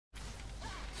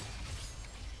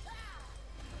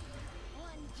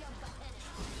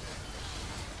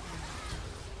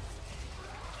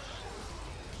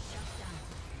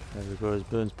There we go, his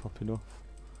burn's popping off.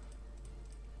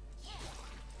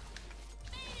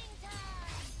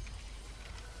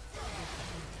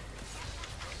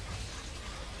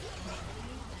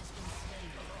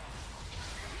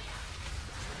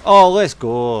 Oh, let's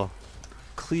go.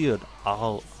 Cleared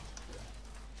out.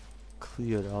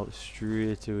 Cleared out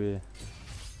straight away.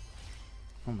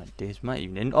 Oh my days, might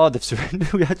even end. Oh, they've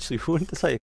surrendered. We actually won. That's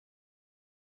like.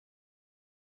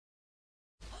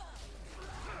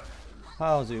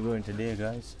 How's it going today,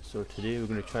 guys? So today we're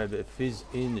going to try a bit of Fizz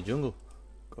in the jungle.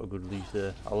 Got a good leaf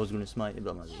there. I was going to smite it,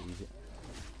 but I might as well use it.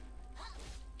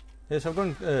 Yeah, so I've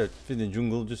gone Fizz in the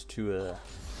jungle just to.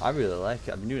 I really like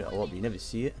it. I've been doing it a lot, but you never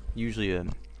see it.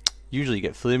 Usually you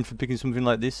get flamed for picking something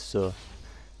like this. So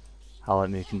I like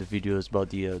making the videos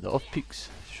about the off picks,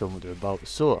 show them what they're about.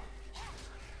 So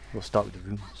we'll start with the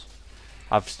runes.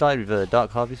 I've started with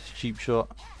Dark Harvest, Cheap Shot,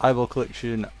 Eyeball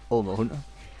Collection, Ultimate Hunter.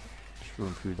 Just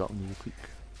run through that one really quick.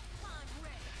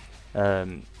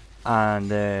 And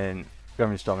then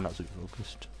Gathering Storm and Absolute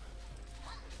Focused.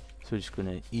 So we're just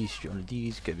gonna ease straight on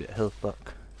these, get a bit of health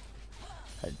back,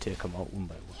 and take them out one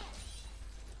by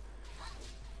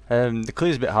one. The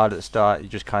clear's a bit hard at the start. You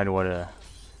just kind of want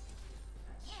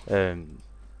to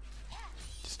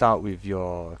start with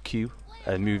your Q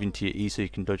and move into your E so you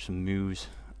can dodge some moves,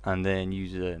 and then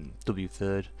use W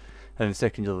third, and then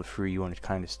second level 3 you want to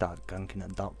kind of start ganking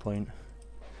at that point.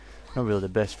 Not really the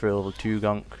best for a level 2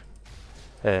 gank,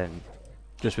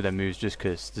 just with their moves, just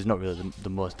because there's not really the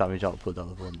most damage output that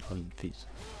level on FIZZ.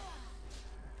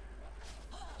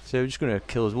 So we're just going to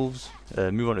kill his wolves,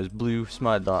 move on to his blue,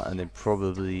 smite that, and then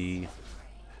probably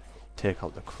take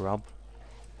out the crab,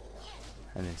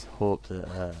 and then hope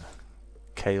that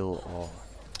Kale or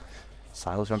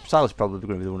Silas is probably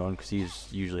going to be the one on because he's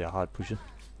usually a hard pusher.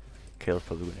 Kale's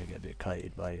probably going to get a bit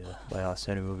kited by our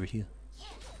center over here.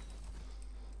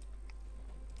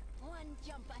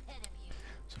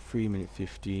 So 3 minute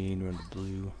 15, we're on the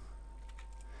blue.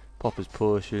 Pop his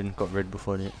potion, got red buff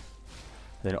on it.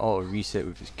 Then auto reset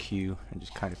with his Q and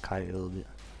just kind of kite it a little bit.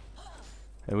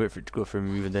 And wait for it to go for a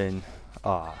move, and then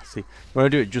see, you want to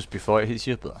do it just before it hits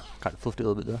you, but I kind of fluffed it a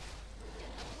little bit there.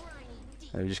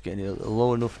 And we're just getting it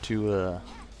low enough to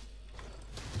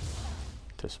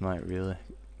smite really.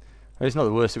 And it's not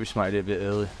the worst that we smited it a bit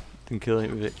early than killing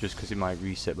it with it, just because it might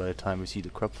reset by the time we see the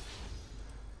crab.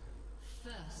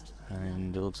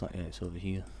 And it looks like, yeah, it's over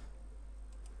here.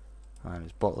 And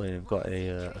it's bot lane, I've got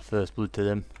a first blood to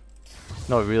them.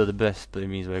 Not really the best, but it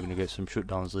means we're going to get some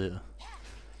shutdowns later.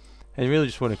 And you really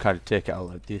just want to kind of take it out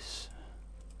like this.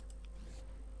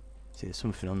 See, there's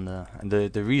something on there. And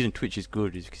the reason Twitch is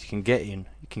good is because you can get in,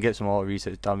 you can get some auto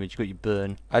reset damage, you got your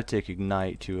burn. I'd take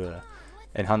Ignite to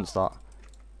enhance that.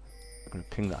 I'm going to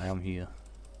ping that I am here.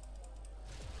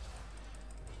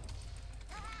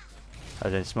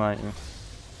 And then smite,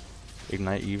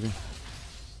 Ignite even.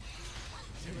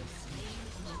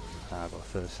 I got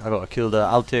first. I got a kill there.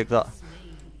 I'll take that.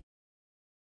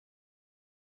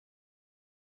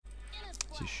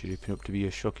 This is shaping up to be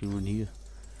a shocking run here,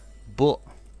 but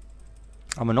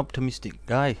I'm an optimistic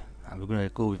guy, and we're gonna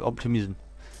go with optimism.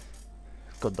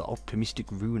 Got the optimistic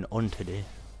rune on today,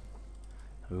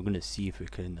 and we're gonna see if we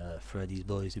can throw these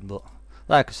boys in. But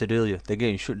like I said earlier, they're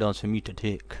getting shutdowns for me to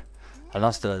take, and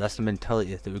that's the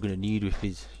mentality that we're gonna need with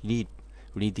his. We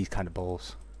need these kind of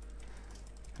balls.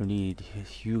 We need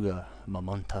Hugo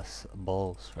Mamontas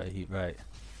balls right here, right.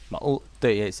 My ult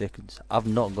 38 seconds. I've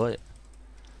not got it.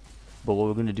 But what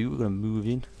we're gonna do, we're gonna move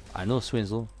in. I know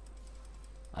Swain's low.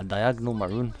 A diagonal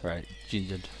maroon, right,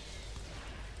 gingered.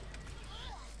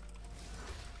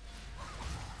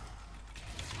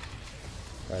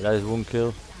 Right, that is one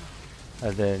kill.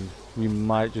 And then we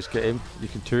might just get him. You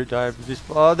can turret dive with this.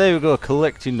 Oh, there we go,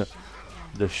 collecting the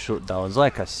shutdowns.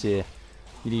 Like I say,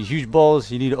 you need huge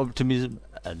balls, you need optimism,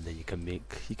 and then you can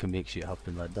make shit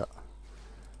happen like that.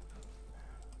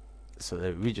 So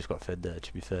there, we just got fed there.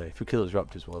 To be fair, if we kill those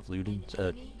raptors, we'll have Ludens.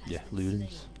 Yeah,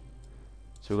 Ludens.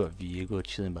 So we've got Viego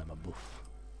chilling by my buff.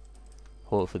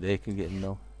 Hopefully they can get him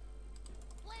now.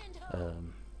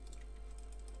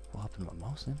 What happened to my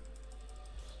mouse then?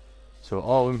 So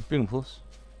auto him, bring him close,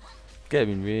 get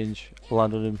him in range,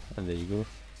 land on him, and there you go.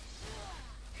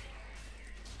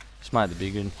 Smite the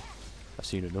big one. I've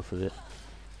seen enough of it.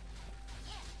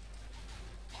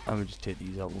 I'm gonna just take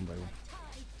these out one by one.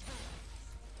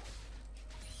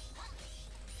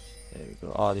 There we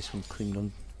go. Oh, this one cleaned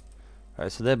on.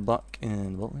 Right, so they're back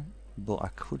in the bot lane, but I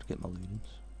could get my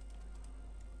Ludens.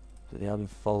 But they have been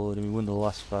followed, and we won the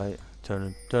last fight. Turn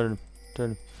him, turn him, turn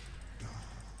him.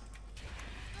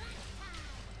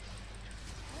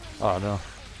 Oh no.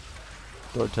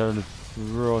 Don't turn him.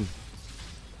 Run.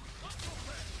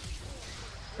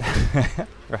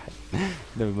 Right.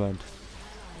 Never mind.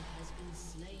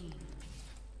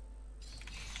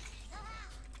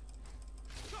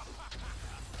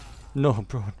 No,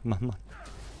 bro, man.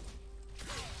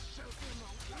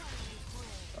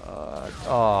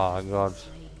 Oh god.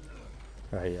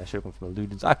 Right, I should have gone for the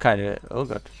Ludens. I kinda. Oh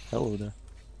god. Hello there.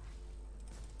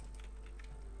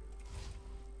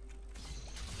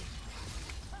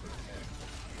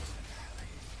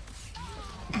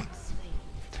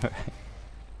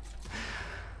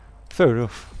 Fair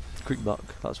enough. Quick back.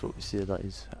 That's what we say that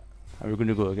is. And we're going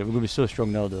to go again. We're going to be so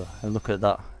strong now though. And look at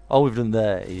that. All we've done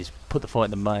there is put the thought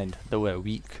in the mind that we're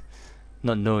weak.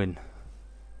 Not knowing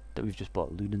that we've just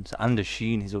bought Ludens. And a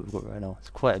Sheen is what we've got right now. It's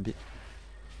quite a bit.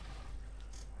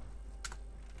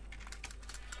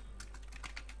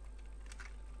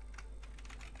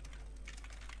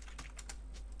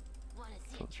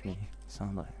 Touch me.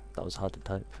 Sound like that was hard to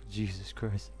type. Jesus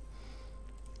Christ.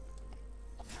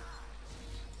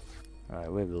 Right,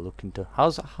 where we're looking to.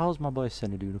 How's my boy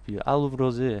Senna doing up here? I love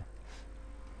Rose is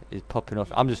popping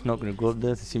off. I'm just not going to go up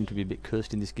there. They seem to be a bit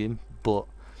cursed in this game, but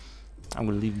I'm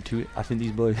going to leave them to it. I think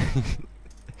these boys,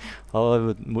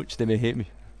 however much they may hate me,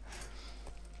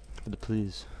 for the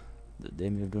plays that they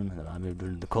may have done, that I may have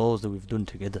done, the calls that we've done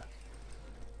together.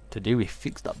 Today we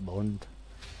fix that bond.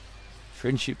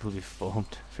 Friendship will be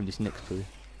formed from this next play.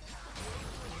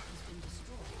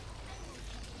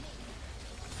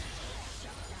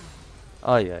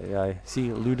 Aye, aye, aye. See,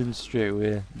 Luden straight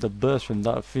away. The burst from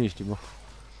that finished him off.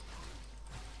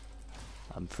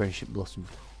 And friendship blossomed.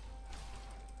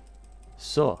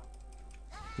 So,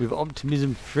 with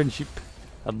optimism, friendship,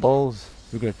 and balls,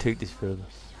 we're going to take this further.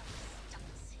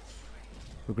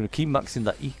 We're going to keep maxing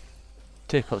that E.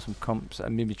 Take out some comps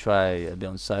and maybe try a bit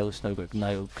on Silas. Now we've got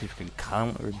Ignite because we can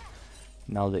counter him.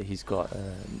 Now that he's got,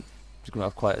 he's going to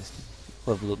have quite a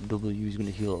level up W, he's going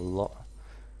to heal a lot.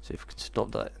 So if we can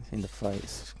stop that in the fight,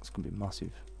 it's going to be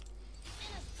massive.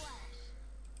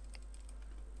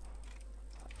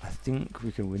 I think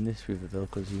we can win this with the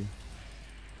Velcros here.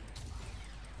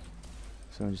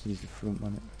 Someone just needs to front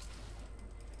man it.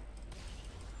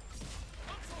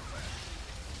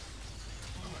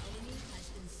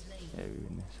 Yeah, we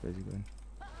win this. Where's he going?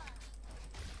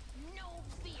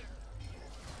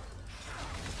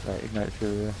 Right, Ignite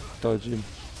Fury, dodge him.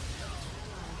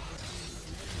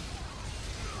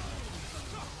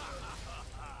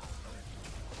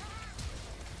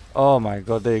 Oh my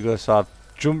god, there you go. So I've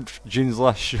jumped Jin's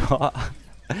last shot.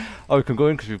 Oh, we can go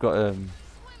in because we've got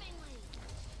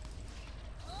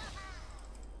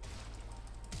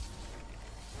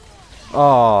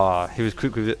oh, he was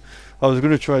quick with it. I was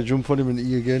gonna try jump on him and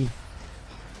E again.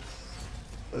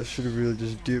 I should have really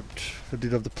just dipped. I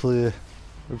did have the play.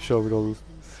 I'm sure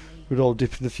we'd all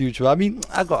dip in the future. I mean,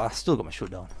 I still got my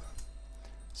shutdown.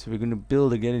 So we're gonna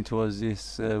build again towards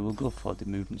this. We'll go for the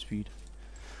movement speed.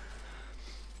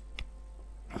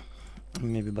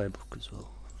 Maybe buy a book as well.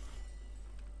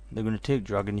 They're gonna take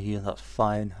dragon here. That's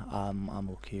fine. I'm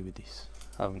okay with this.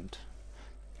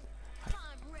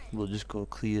 We'll just go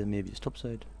clear. Maybe it's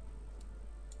topside.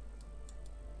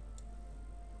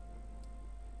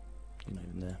 You're not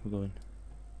even there. We're going.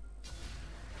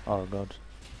 Oh god.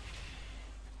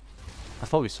 I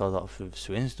thought we saw that off of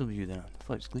Swain's W then. I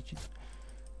thought it was glitching.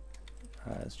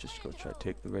 Alright, let's just go try to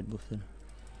take the red buff then.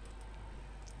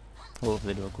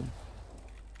 Hopefully they don't come.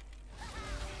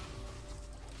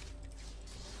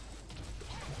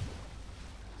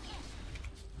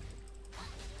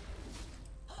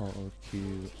 Auto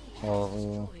Q,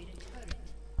 auto.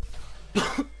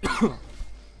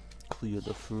 Clear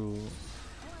the through.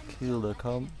 Kill the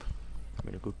comp. I'm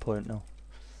at a good point now.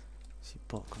 See,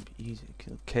 bot can be easy to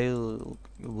kill. Kale,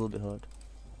 it will be hard.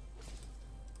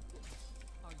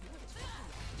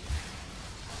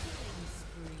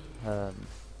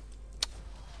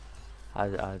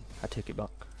 I take it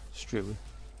back straight away.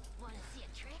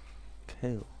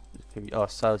 Kale. Oh,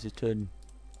 Silas is turning.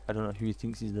 I don't know who he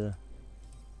thinks he's there.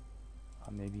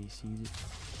 Or maybe he sees it.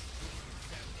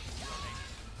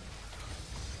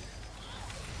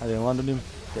 I didn't land on him.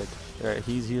 Dead. Alright,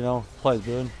 he's here now. Please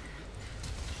burn.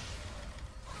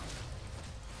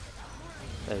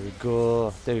 There we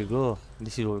go. There we go.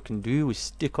 This is what we can do. We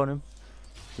stick on him.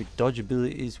 With dodge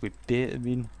abilities. We bait him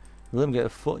in. We let him get a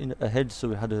foot in ahead so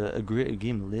we had a greater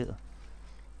game later.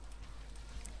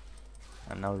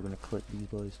 And now we're going to collect these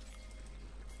boys.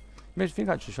 Makes me think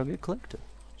actually, should I get a collector?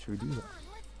 Should we do that?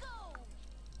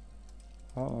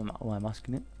 Oh, why I'm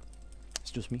asking it.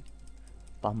 It's just me.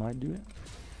 But I might do it.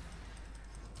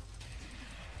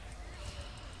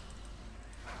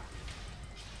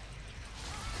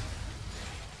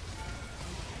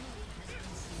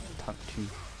 Tank 2.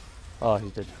 Oh,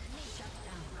 he's dead.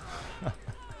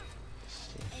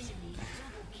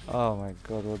 Oh my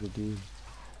god, what a dude.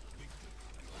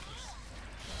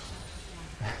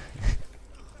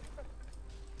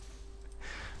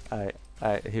 Alright,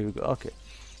 here we go. Okay.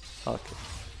 Okay.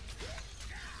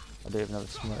 I don't even have a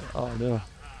smite. Oh no.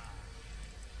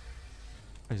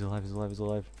 He's alive, he's alive, he's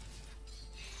alive.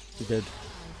 He's dead.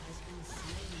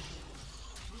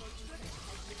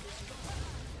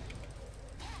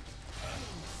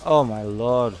 Oh my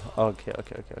lord. Okay.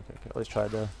 Let's try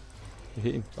it there. You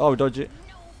hit him. Oh, dodge it.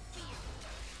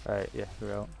 Alright, yeah,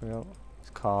 we're out. It's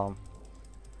calm.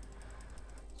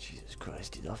 Jesus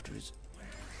Christ, he's after us.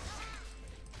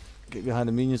 Get behind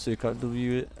the minion so you can't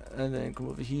W it. And then come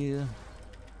over here.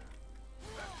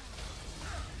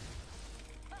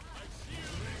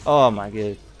 Oh my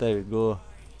god. There we go.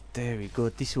 There we go.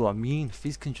 This is what I mean.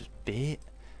 FIZZ can just bait.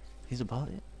 He's about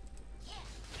it.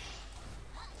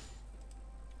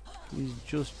 He's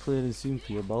just plain and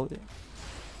simply about it.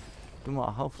 No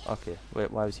matter how. Okay,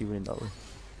 wait, why was he running that way?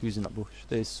 He was in that bush.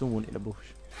 There's someone in the bush.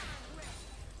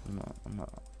 I'm not.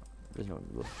 There's no one in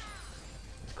the bush.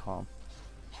 It's calm.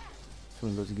 It's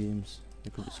one of those games.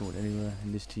 There could be someone anywhere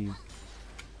in this team.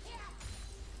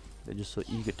 They're just so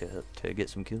eager to get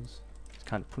some kills. It's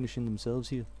kind of punishing themselves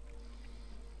here.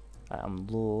 I'm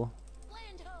low.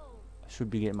 I should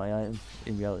be getting my item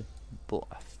in reality, but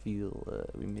I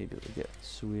feel we may be able to get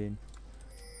Swain.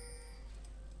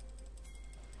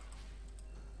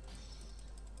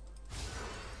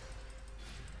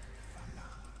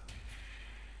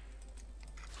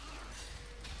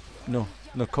 No,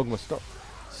 Kog'Maw, stop.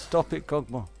 Stop it,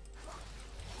 Kog'Maw.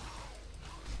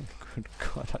 Good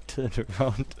god, I turned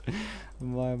around.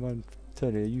 My man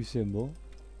turned a Usain Bolt.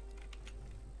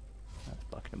 That's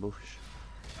back in the bush.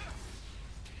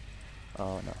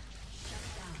 Oh no.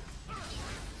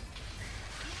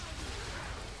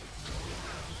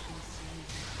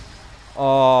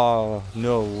 Oh,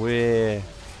 no way.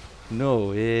 No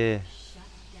way.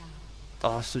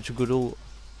 Oh, such a good ult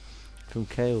from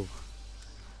Kale.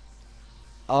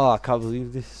 Oh, I can't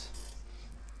believe this.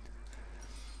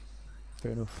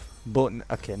 Fair enough. But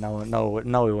okay, now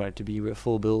we want it to be with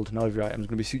full build. Now every item's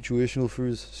gonna be situational for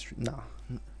us. Nah,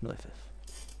 no FF.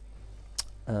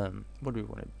 What do we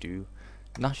want to do?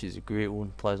 Nash is a great one.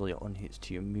 Applies all your on hits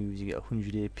to your moves. You get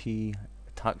 100 AP,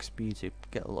 attack speed, so you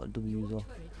get a lot of W's off.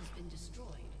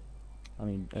 I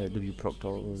mean, W proc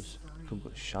all those. Could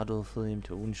go Shadow Flame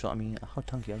to one shot. I mean, how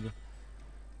tanky are they?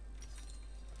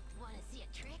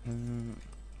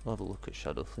 I'll have a look at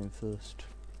Shadow Flame first.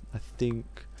 I think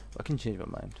I can change my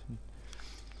mind.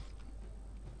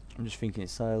 I'm just thinking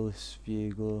Silas,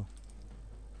 Viego,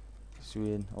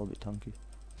 Swain, all a bit tanky.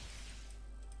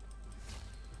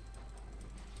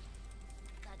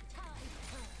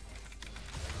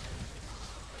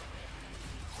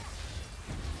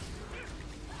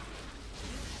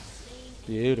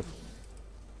 Beautiful.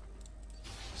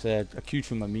 So I queued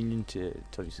for my minion to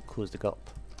obviously close the gap.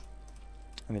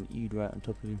 And then E'd right on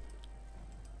top of him.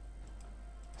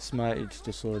 Smited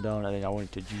to slow down, and then I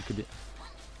wanted to juke a bit.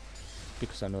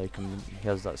 Because I know he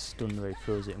has that stun where he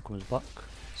throws it and comes back.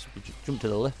 So we jump to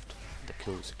the left, the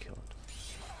kill is secured.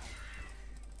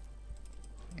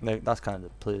 Like, that's kind of the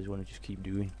players want to just keep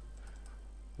doing.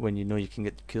 When you know you can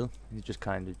get the kill, you just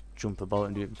kind of jump about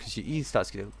and do it. Because your E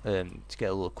starts to get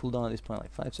a little cooldown at this point,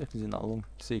 like 5 seconds isn't that long.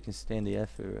 So you can stay in the air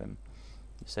for a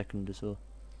second or so.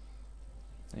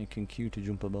 And you can queue to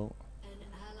jump about.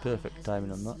 Perfect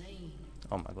timing on that.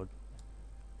 Oh my god.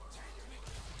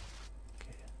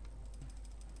 Okay.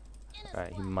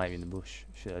 Alright, he might be in the bush.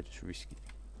 Should I just risk it?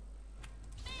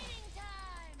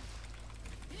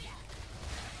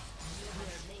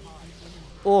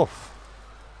 Oof!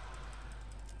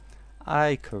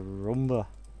 Ay caramba.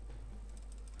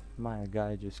 My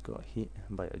guy just got hit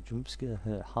by a jump scare.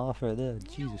 Half right there.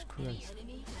 Jesus Christ.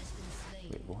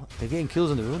 Wait, what? They're getting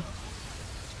kills on the run?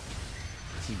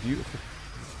 This is beautiful.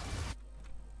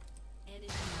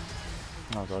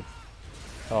 Oh god.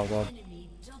 Oh god.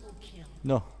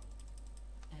 No.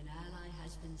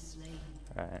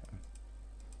 Alright.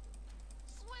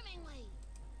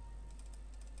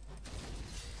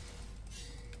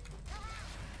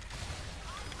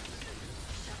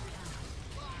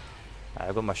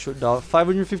 I got my shutdown.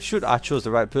 550 shoot. I chose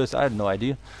the right person. I had no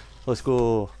idea. Let's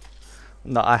go.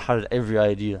 No, I had every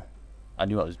idea. I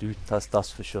knew what I was doing. That's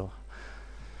for sure.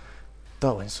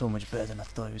 That went so much better than I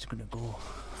thought it was gonna go.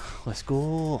 Let's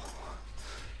go.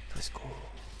 Let's go.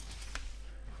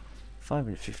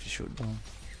 550 shutdown.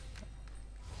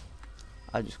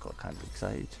 I just got kind of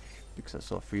excited because I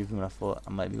saw 3 of them and I thought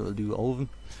I might be able to do all of them.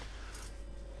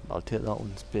 But I'll take that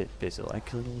one. It's basically I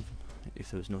killed all of them if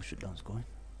there was no shutdowns going.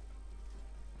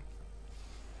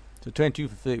 So 22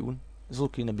 for 31. It's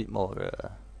looking a bit more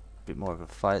of a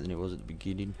fight than it was at the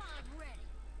beginning.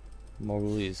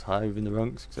 Morally is higher in the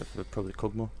ranks, except for probably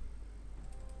Kog'Maw.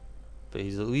 But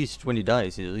he's at least, when he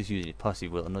dies, he's at least using it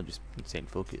passive well, not just saying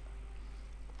fuck it.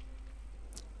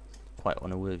 Quite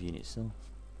honour-worthy in itself.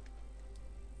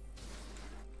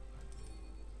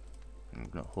 I'm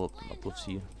gonna hope that my buffs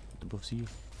here. The buffs here.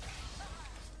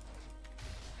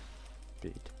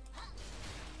 Great.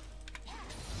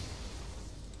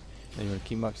 Then you're gonna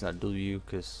keep maxing that W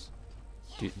because,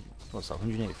 what's that?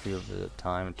 183 over the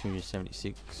time and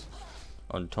 276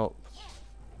 on top.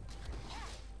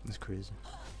 That's crazy.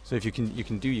 So if you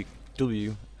can do your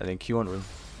W and then Q onto him,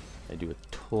 they do a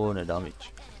ton of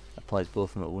damage. Applies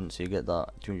both of them at once, so you get that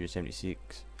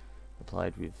 276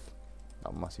 applied with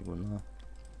that massive one there.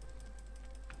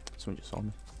 Someone just saw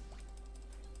me.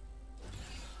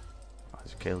 Oh,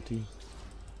 there's a KLT.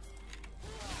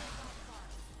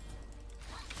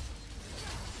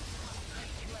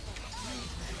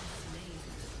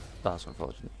 That's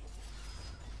unfortunate.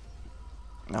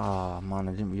 Ah, oh, man,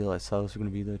 I didn't realise Silas was going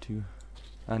to be there too.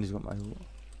 And he's got my ult.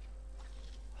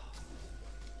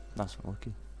 That's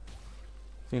unlucky.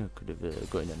 I think I could have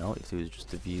got in and out if it was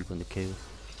just a view on the kill.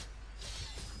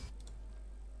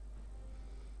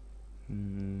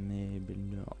 Maybe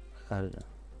not. I don't know.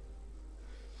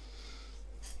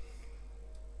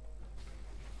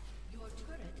 Your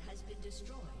turret has been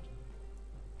destroyed.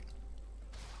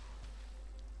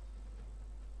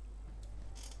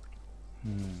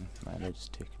 Right, they're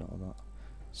just taking all that.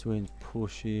 Swain's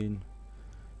pushing.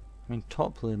 I mean,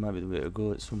 top lane might be the way to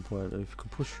go at some point. If you can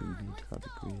push through mid, that'd be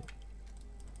great.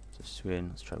 So Swain,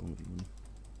 let's try 1v1.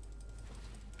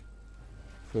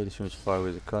 Throw this one as far away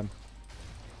as I can.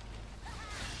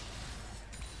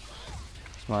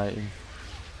 Smite him.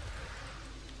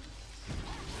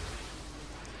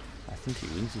 I think he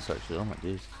wins this actually, oh my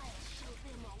days.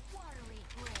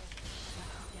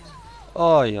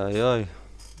 Oh yeah.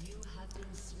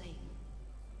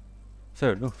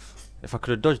 Fair enough. If I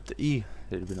could have dodged the E,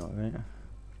 it would have been alright.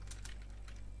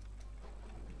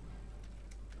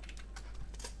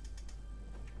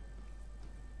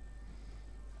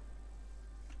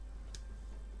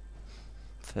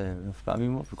 Fair enough. But I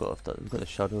mean, what have we got after that? We've got the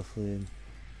Shadow Flame,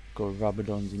 got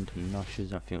Rabadons into Nashes,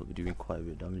 and I think we'll be doing quite a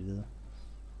bit of damage there.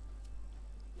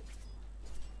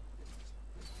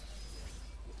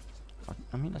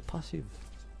 I mean, that's passive.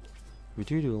 We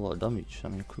do a lot of damage. I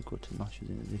mean, I could go to Nashes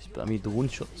into this, but I mean, the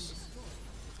one-shots.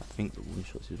 I think the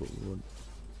one-shots is what we want.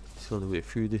 It's the other way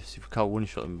through this. If we can't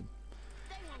one-shot them,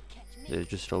 they're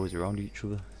just always around each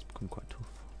other. It's become quite tough.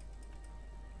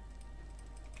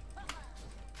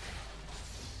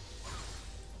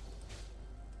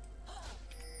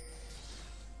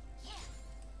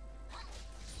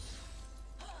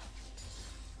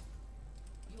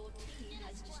 Your team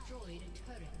has destroyed a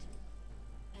turret.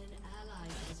 An ally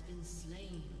has been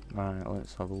slain. Right,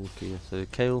 let's have a look here. So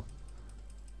Kale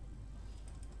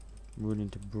running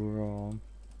to Braum.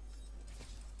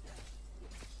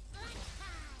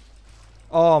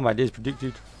 Oh my days,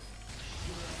 predicted.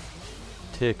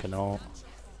 Taken out.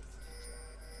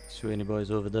 Sweeney boys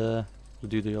over there. We'll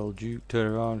do the old juke, turn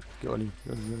around, get on him.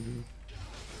 Get on him.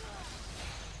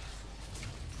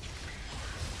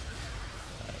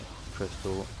 Press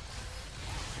ult.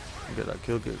 Get that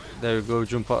kill, there we go,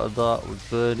 jump out of that, we're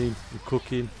burning, we're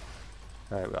cooking.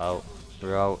 Right, we're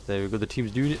out, there we go, the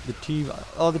team's doing it, the team's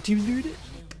doing it!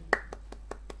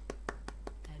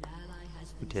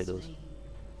 Potatoes.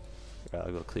 Right,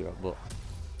 I gotta clear up, but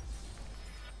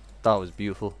that was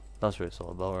beautiful, that's what it's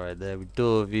all about right there. We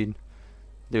dove in,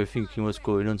 they were thinking what's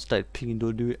going on, started pinging,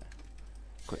 don't do it.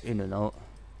 Got in and out,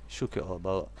 shook it all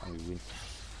about, and we win.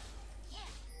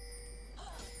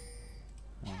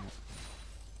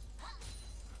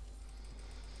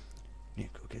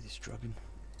 Need to go get this dragon.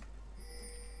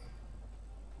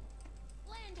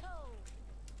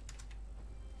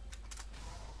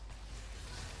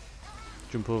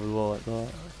 Jump over the wall like that.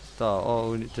 Start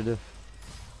autoing it to death.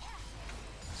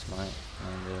 Smite.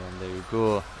 And there we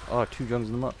go. Oh, 2 dragons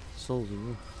on the map. Souls as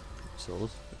well.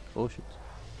 Souls. Oceans.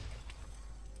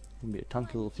 Gonna be a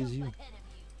tanky little FIZZ here.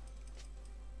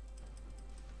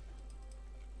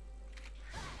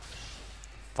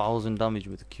 1000 damage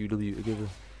with the QW together.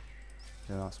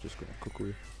 Yeah, that's just gonna cook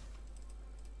away.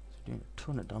 So doing a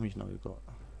ton of damage now. We've got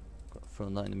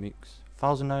thrown that in the mix.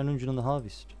 1900 on the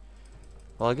harvest.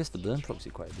 Well, I guess the burn proxy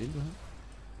quite big, isn't it?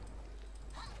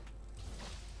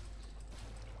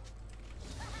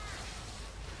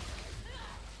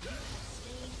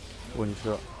 One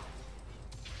shot.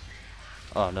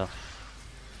 Oh no.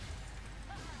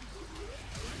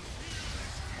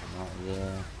 I'm not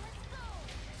there.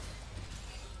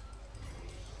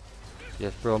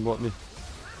 Yes, bro, block me.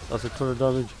 That's a ton of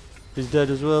damage. He's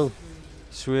dead as well.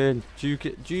 Swain, juke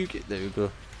it, juke it. There we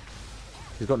go.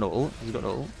 He's got no ult. He's got no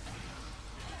ult.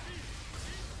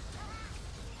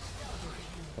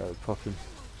 Alright, pop him.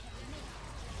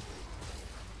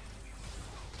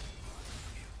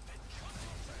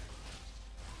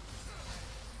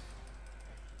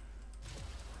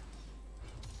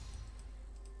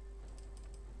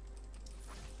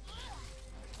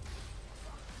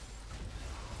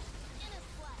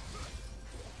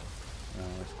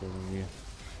 Let's go in here.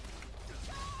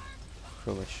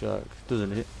 Throw a shark.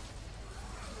 Doesn't hit.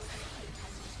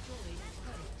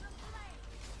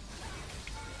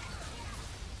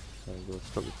 There we go.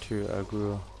 Stop the turret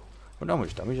aggro. Wonder how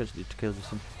much damage I actually did to kill this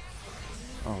thing.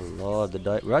 Oh lord,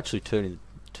 we're actually turning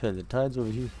the tides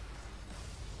over here.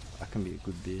 That can be a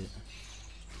good bit.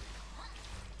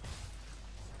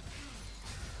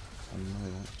 I know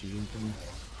he wants to jump in.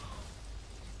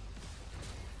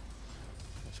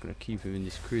 Just gonna keep him in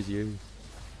this crazy area.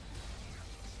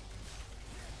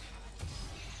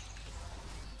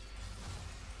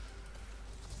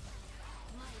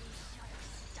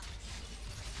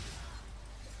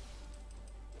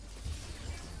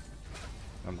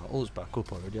 And my ult's back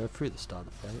up already. I threw at the start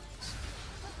of the fight.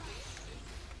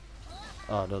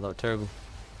 Oh no, that was terrible.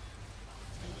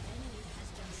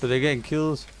 But they're getting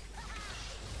kills.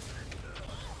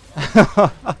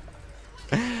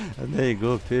 And there you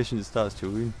go, Patience starts to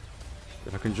win.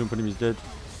 If I can jump on him, he's dead.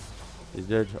 He's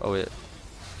dead. Oh wait.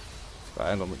 Right,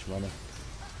 I ain't got much mana.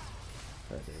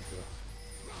 Right, there you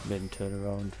go. Made him turn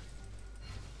around.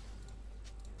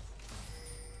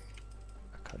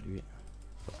 I can't do it.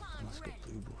 But let's get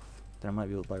blue buff. Then I might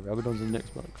be able to buy Rabadons in the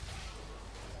next block.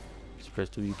 Just press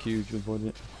WQ, jump on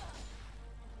it.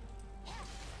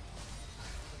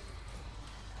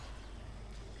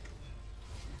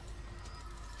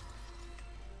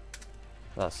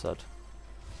 That's sad.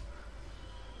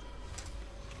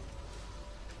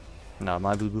 Nah,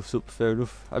 my blue buff's up, fair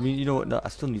enough. I mean, you know what, no, I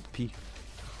still need to pee.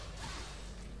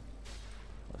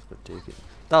 Let's go take it.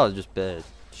 That was just bad.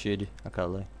 Shady, I can't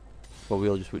lie. What we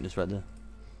all just witnessed right there.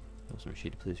 That was some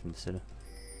shady plays from the center.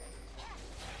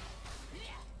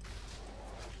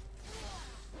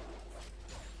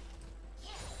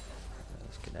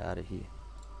 Let's get out of here.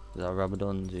 There's our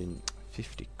Rabadons in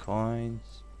 50 coins.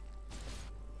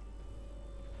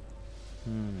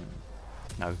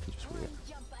 Now we can just wait.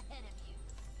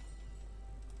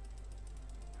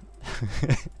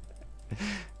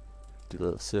 Do a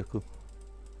little circle.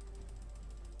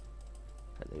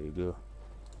 Right, there you go.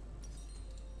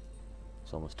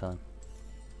 It's almost time.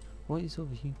 What is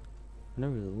over here? I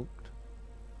never really looked.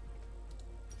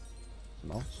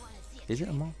 Mouse? Is it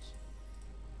a mouse?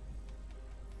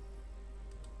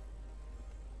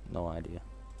 No idea.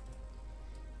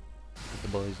 What the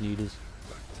boys need us.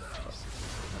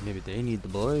 Maybe they need the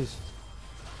boys.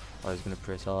 Oh, he's gonna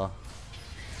press R.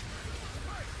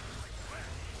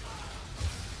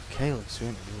 Okay, let's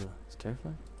swim. It's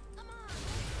terrifying.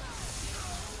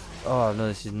 Oh no,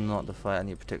 this is not the fight. I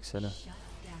need to protect center.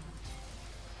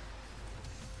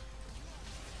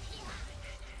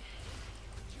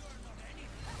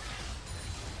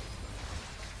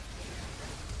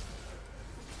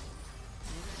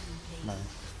 Nice.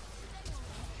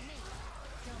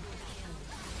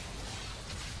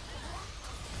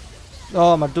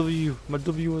 Oh, my W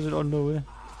wasn't on nowhere.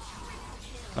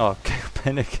 Oh, okay,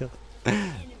 pentakill.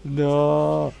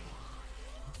 No.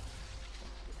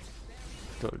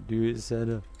 Don't do it,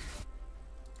 Senna.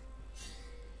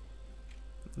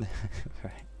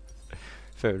 Right.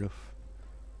 Fair enough.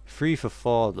 3 for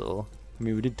 4 though. I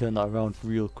mean, we did turn that around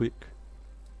real quick.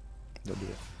 Don't do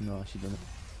it. No, she done it.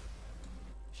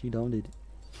 She done it.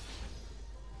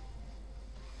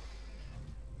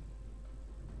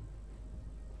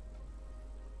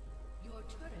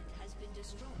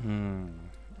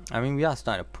 I mean, we are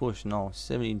starting to push now.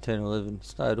 17, 10, 11.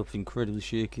 Started off incredibly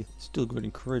shaky. Still going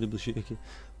incredibly shaky.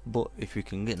 But if we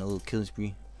can get in a little kill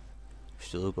spree, we've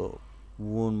still got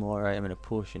one more item in a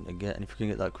potion to get. And if we can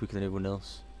get that quicker than everyone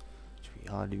else, which we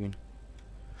are doing,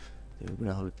 then we're going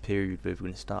to have a period where we're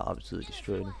going to start absolutely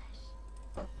destroying them.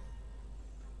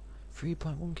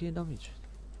 3.1k damage.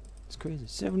 It's crazy.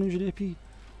 700 AP. It's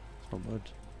not bad.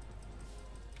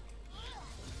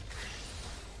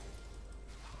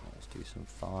 Do some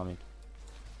farming.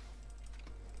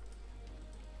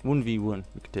 1v1,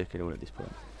 we can take anyone at this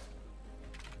point.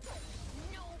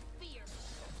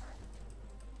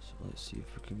 So let's see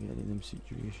if we can get any of them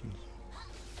situations.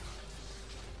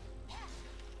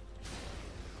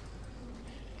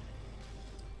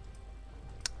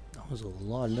 That was a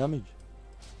lot of damage.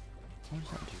 What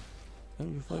does that do?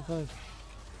 155.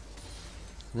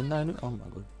 The 9. Oh my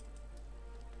god.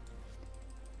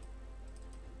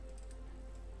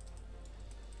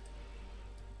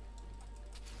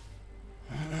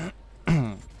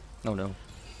 Oh no.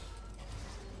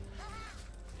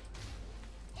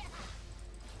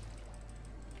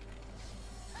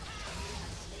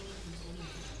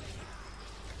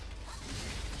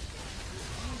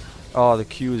 Oh, the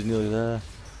Q is nearly there.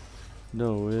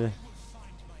 No way.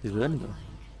 He's running though.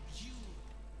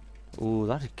 Oh,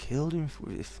 that'd have killed him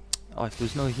if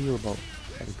there's no heal about,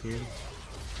 that'd have killed him.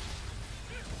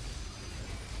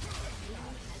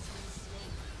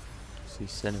 See,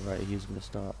 Senna right here's gonna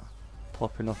start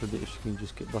popping off a bit if she can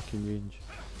just get back in range.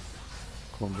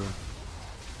 Come on, bro.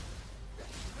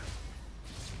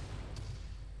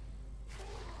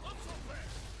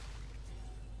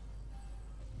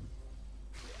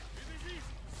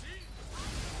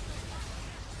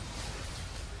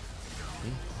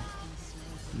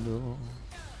 No.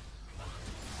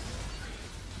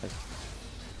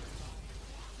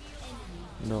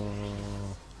 No.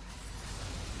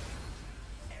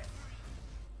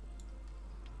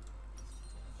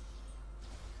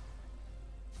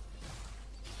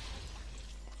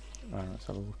 Alright, let's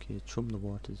have a look here. Chum the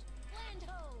waters.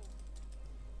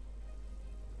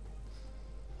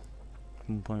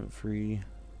 1.3,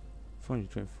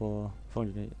 424,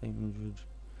 408, 800.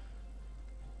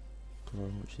 How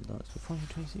much is that? So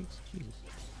 426? Jesus.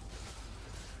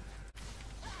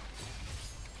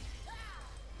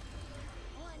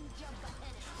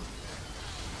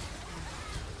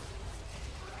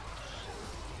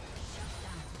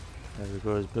 There we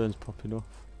go, his burns popping off.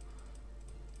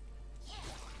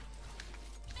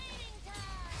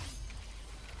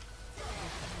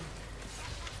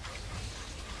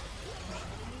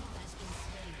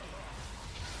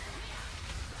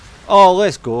 Oh,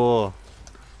 let's go.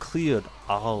 Cleared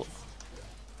out.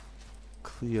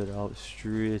 Cleared out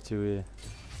straight away.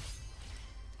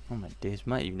 Oh my days,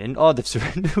 might even end. Oh, they've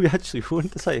surrendered. We actually won.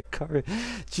 That's like a carry.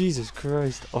 Jesus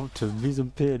Christ.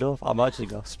 Optimism paid off. I'm actually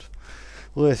gassed.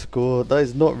 Let's go. That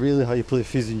is not really how you play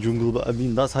FIZZ in jungle, but I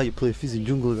mean, that's how you play FIZZ in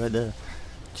jungle right there.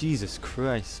 Jesus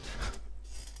Christ.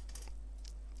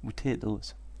 We take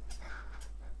those.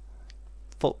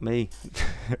 Fuck me.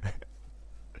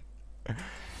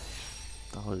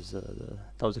 That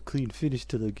was a clean finish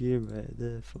to the game right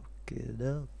there. Fucking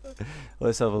hell.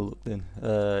 Let's have a look then.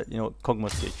 You know what, Kog'Maw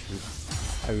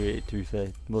stitch. I rate it, to be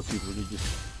fair. Most people would just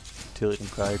till it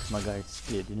and cried. My guy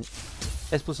stayed in it.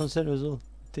 S plus on center as well.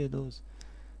 Take those.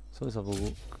 So let's have a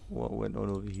look. What went on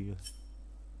over here?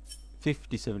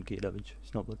 57k damage.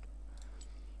 It's not bad.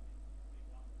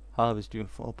 Harvest doing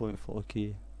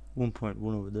 4.4k.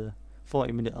 1.1 over there.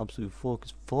 40-minute absolute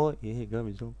focus. 48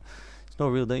 damage. It's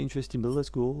not real that interesting, but let's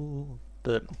go.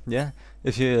 But yeah,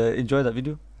 if you enjoyed that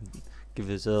video, give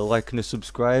us a like and a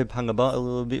subscribe. Hang about a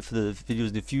little bit for the videos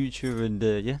in the future, and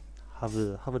yeah, have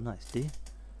a nice day.